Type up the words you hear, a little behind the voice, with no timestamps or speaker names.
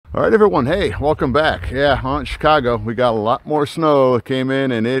All right, everyone. Hey, welcome back. Yeah, on Chicago, we got a lot more snow that came in,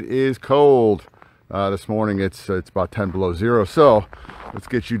 and it is cold. This morning, it's about 10 below zero. So let's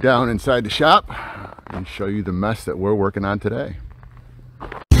get you down inside the shop and show you the mess that we're working on today.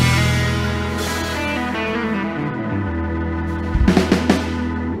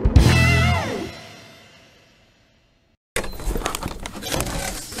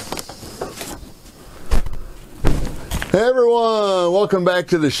 Hey everyone, welcome back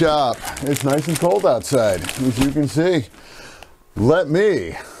to the shop. It's nice and cold outside, as you can see. Let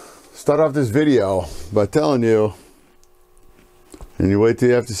me start off this video by telling you, and you wait till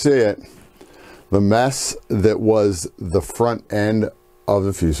you have to see it, the mess that was the front end of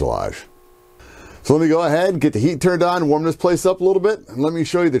the fuselage. So let me go ahead and get the heat turned on, warm this place up a little bit, and let me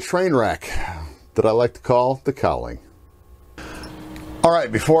show you the train wreck that I like to call the cowling. All right,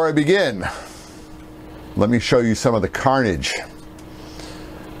 before I begin, let me show you some of the carnage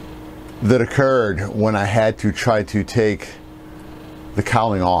that occurred when I had to try to take the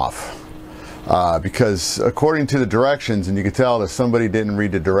cowling off. Because according to the directions, and you could tell that somebody didn't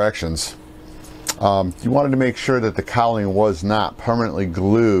read the directions, you wanted to make sure that the cowling was not permanently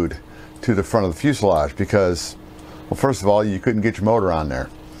glued to the front of the fuselage because, well, first of all, you couldn't get your motor on there,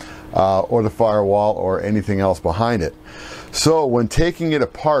 or the firewall or anything else behind it. So when taking it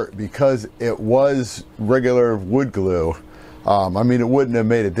apart, because it was regular wood glue, I mean, it wouldn't have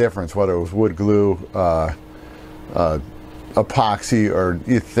made a difference whether it was wood glue, epoxy, or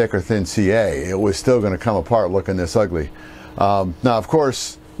thick or thin CA. It was still going to come apart looking this ugly. Now, of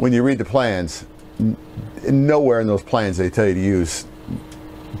course, when you read the plans, nowhere in those plans they tell you to use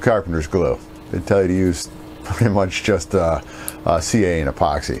carpenter's glue. They tell you to use pretty much just CA and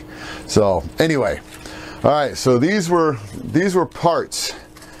epoxy. So anyway. All right, so these were parts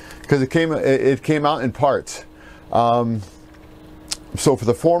because it came out in parts. So for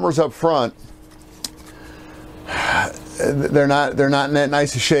the formers up front, they're not in that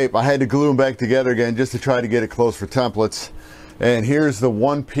nice a shape. I had to glue them back together again just to try to get it close for templates. And here's the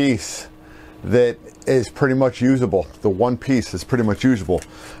one piece that is pretty much usable. The one piece is pretty much usable.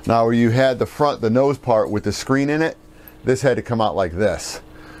 Now, where you had the nose part with the screen in it, this had to come out like this.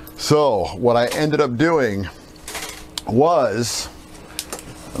 So what I ended up doing was,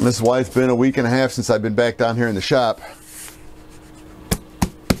 and this is why it's been a week and a half since I've been back down here in the shop,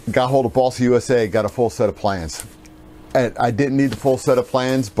 got hold of Balsa USA, got a full set of plans. And I didn't need the full set of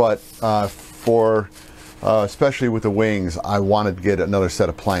plans, but especially with the wings, I wanted to get another set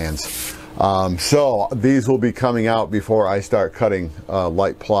of plans. So these will be coming out before I start cutting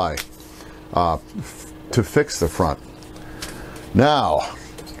light ply to fix the front. Now,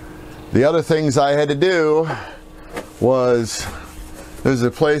 the other things I had to do was, there's a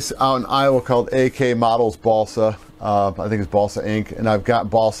place out in Iowa called AK Models Balsa. I think it's Balsa Inc. And I've got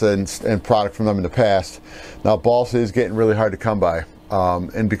Balsa and product from them in the past. Now Balsa is getting really hard to come by.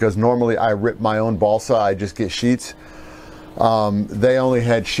 And because normally I rip my own Balsa, I just get sheets. They only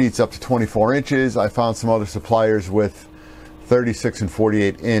had sheets up to 24 inches. I found some other suppliers with 36 and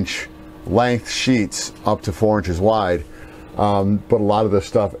 48 inch length sheets up to 4 inches wide. But a lot of the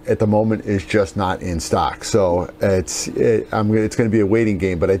stuff at the moment is just not in stock, so it's going to be a waiting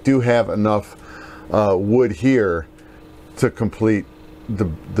game. But I do have enough wood here to complete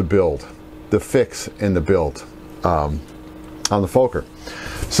the build, the fix and the build on the Fokker.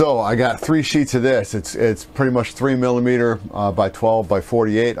 So I got 3 sheets of this. It's pretty much 3mm by 12 by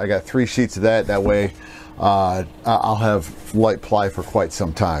 48. I got 3 sheets of that. That way I'll have light ply for quite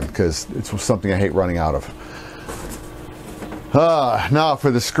some time because it's something I hate running out of. Now for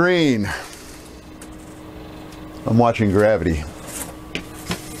the screen, I'm watching gravity.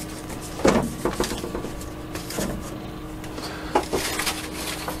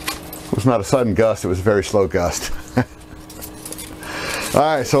 It was not a sudden gust, it was a very slow gust. All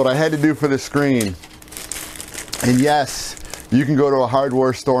right, so what I had to do for the screen, and yes, you can go to a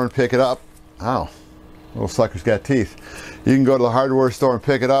hardware store and pick it up. Oh, little sucker's got teeth. You can go to the hardware store and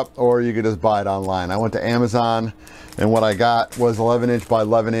pick it up, or you can just buy it online. I went to Amazon, and what I got was 11 inch by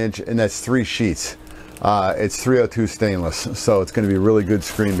 11 inch, and that's 3 sheets. It's 302 stainless, so it's going to be really good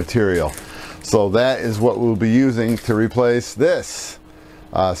screen material. So that is what we'll be using to replace this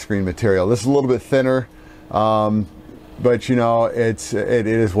screen material. This is a little bit thinner, but you know, it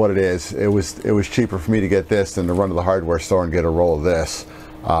is what it is. It was cheaper for me to get this than to run to the hardware store and get a roll of this.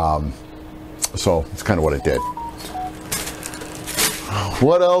 So it's kind of what I did.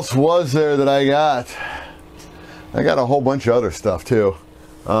 What else was there that I got? I got a whole bunch of other stuff too.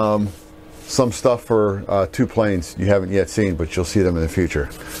 Some stuff for 2 planes you haven't yet seen, but you'll see them in the future.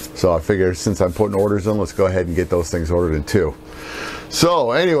 So I figured since I'm putting orders in, let's go ahead and get those things ordered in 2.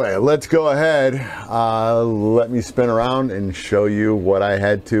 So anyway, let's go ahead. Let me spin around and show you what I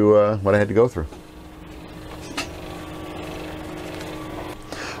had to go through.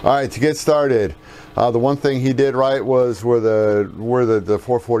 All right, to get started, the one thing he did right was where the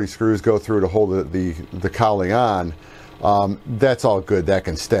 440 screws go through to hold the cowling on. That's all good. That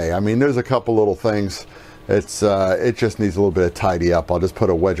can stay. I mean, there's a couple little things. It just needs a little bit of tidy up. I'll just put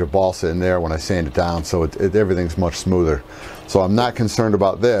a wedge of balsa in there when I sand it down, so everything's much smoother. So I'm not concerned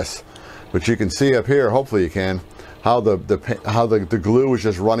about this, but you can see up here, hopefully you can, how the glue was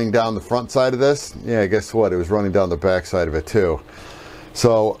just running down the front side of this. Yeah, guess what? It was running down the back side of it too.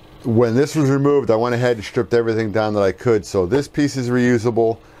 So when this was removed, I went ahead and stripped everything down that I could. So this piece is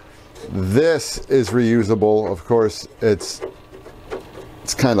reusable. This is reusable. Of course, it's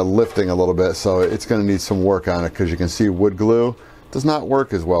kind of lifting a little bit, so it's going to need some work on it, because you can see wood glue does not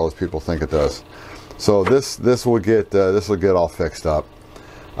work as well as people think it does. So this will get all fixed up.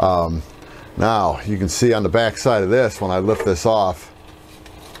 Now you can see on the back side of this, when I lift this off,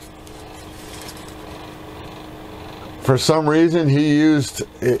 for some reason he used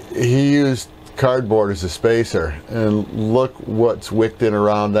cardboard as a spacer, and look what's wicked in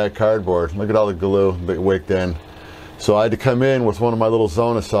around that cardboard. Look at all the glue that wicked in. So I had to come in with one of my little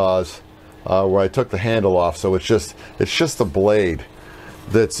Zona saws where I took the handle off. So it's just the blade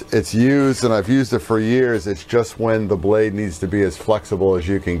it's used, and I've used it for years. It's just when the blade needs to be as flexible as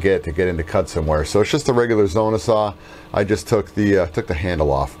you can get to get into cut somewhere. So it's just a regular Zona saw. I just took the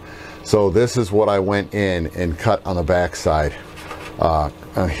handle off. So this is what I went in and cut on the back side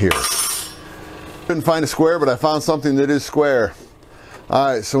here. Couldn't find a square, but I found something that is square. All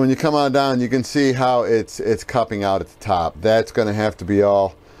right, so when you come on down, you can see how it's cupping out at the top. That's going to have to be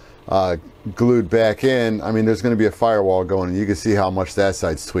all glued back in. I mean, there's going to be a firewall going, and you can see how much that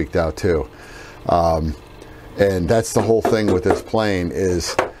side's tweaked out too. And that's the whole thing with this plane,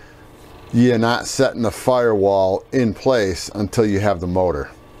 is you're not setting the firewall in place until you have the motor.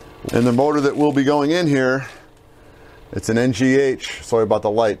 And the motor that will be going in here, it's an NGH, sorry about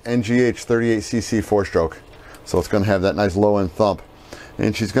the light, NGH 38cc 4-stroke. So it's going to have that nice low end thump.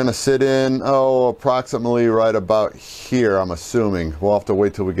 And she's going to sit in, approximately right about here, I'm assuming. We'll have to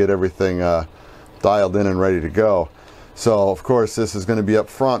wait till we get everything dialed in and ready to go. So, of course, this is going to be up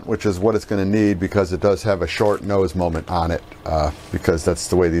front, which is what it's going to need, because it does have a short nose moment on it, because that's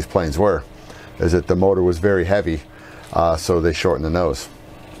the way these planes were, is that the motor was very heavy, so they shortened the nose.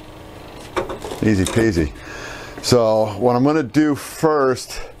 Easy peasy. So, what I'm going to do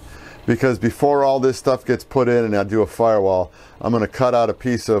first, because before all this stuff gets put in and I do a firewall, I'm going to cut out a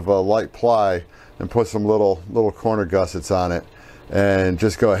piece of light ply and put some little corner gussets on it, and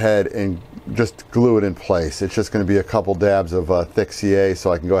just go ahead and just glue it in place. It's just going to be a couple dabs of thick CA,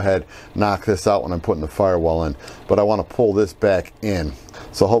 so I can go ahead and knock this out when I'm putting the firewall in. But I want to pull this back in,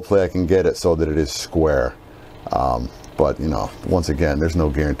 so hopefully I can get it so that it is square. But you know, once again, there's no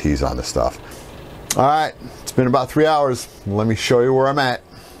guarantees on this stuff. All right, it's been about 3 hours. Let me show you where I'm at.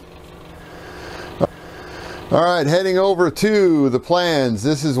 All right, heading over to the plans.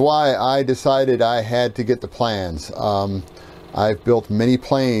 This is why I decided I had to get the plans. I've built many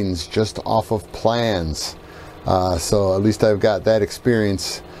planes just off of plans. So at least I've got that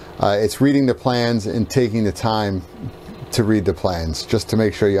experience. It's reading the plans and taking the time to read the plans, just to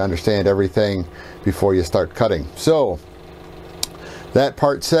make sure you understand everything before you start cutting. So that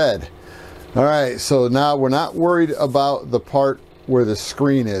part said, all right, so now we're not worried about the part where the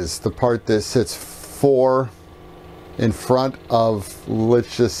screen is, the part that sits in front of,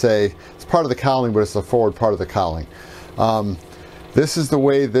 let's just say, it's part of the cowling, but it's the forward part of the cowling. This is the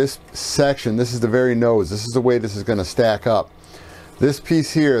way this section, this is the very nose, this is the way this is going to stack up. This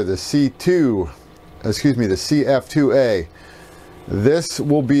piece here, the CF2A, this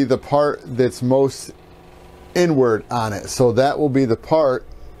will be the part that's most inward on it. So that will be the part,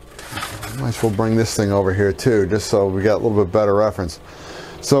 might as well bring this thing over here too, just so we got a little bit better reference.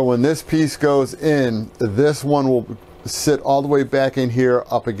 So when this piece goes in, this one will sit all the way back in here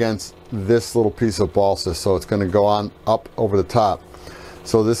up against this little piece of balsa. So it's going to go on up over the top.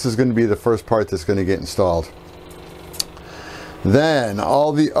 So this is going to be the first part that's going to get installed. Then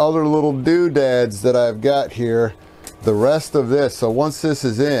all the other little doodads that I've got here, the rest of this, so once this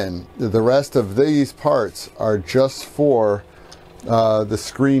is in, the rest of these parts are just for the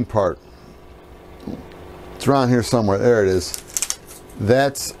screen part. It's around here somewhere. There it is.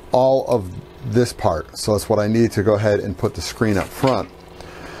 That's all of this part. So that's what I need to go ahead and put the screen up front.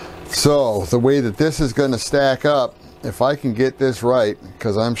 So the way that this is going to stack up, if I can get this right,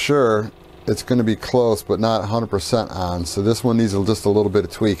 because I'm sure it's going to be close but not 100% on. So this one needs just a little bit of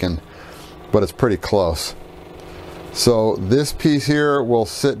tweaking, but it's pretty close. So this piece here will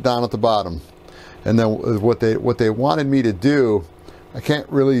sit down at the bottom. And then what they wanted me to do, I can't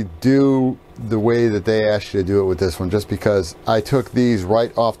really do the way that they asked you to do it with this one, just because I took these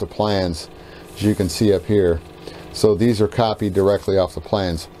right off the plans, as you can see up here. So these are copied directly off the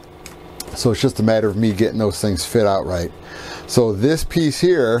plans. So it's just a matter of me getting those things fit out right. So this piece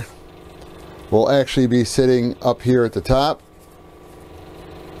here will actually be sitting up here at the top.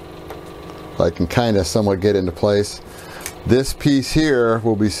 I can kind of somewhat get into place. This piece here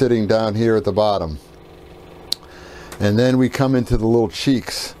will be sitting down here at the bottom. And then we come into the little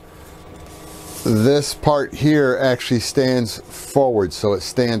cheeks. This part here actually stands forward, so it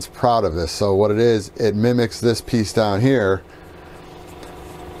stands proud of this. So what it is, it mimics this piece down here,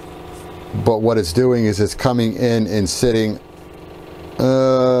 but what it's doing is it's coming in and sitting,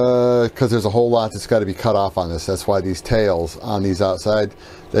 because there's a whole lot that's got to be cut off on this. That's why these tails on these outside,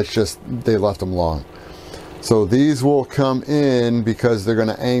 that's just, they left them long. So these will come in because they're going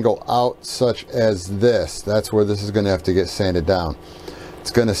to angle out such as this. That's where this is going to have to get sanded down.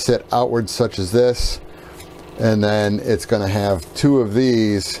 It's going to sit outward such as this, and then it's going to have two of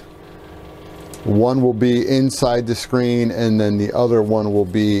these. One will be inside the screen, and then the other one will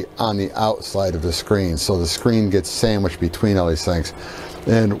be on the outside of the screen. So the screen gets sandwiched between all these things.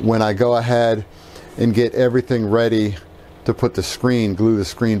 And when I go ahead and get everything ready to put the screen, glue the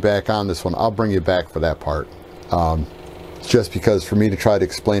screen back on this one, I'll bring you back for that part. Just because for me to try to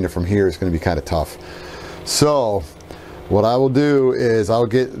explain it from here is going to be kind of tough. So what I will do is I'll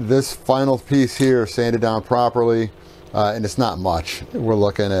get this final piece here sanded down properly, and it's not much. We're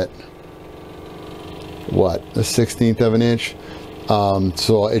looking at what, a 1/16 of an inch.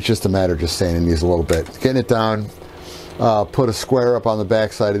 So it's just a matter of just sanding these a little bit, getting it down, put a square up on the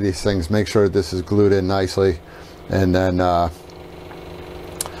back side of these things, make sure this is glued in nicely, and then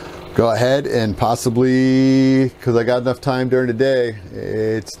go ahead and possibly, because I got enough time during the day,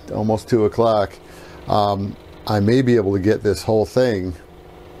 it's almost 2 o'clock, I may be able to get this whole thing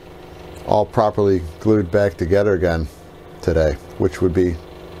all properly glued back together again today, which would be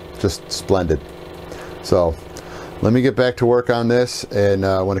just splendid. So let me get back to work on this, and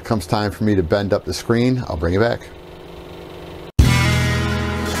when it comes time for me to bend up the screen, I'll bring it back.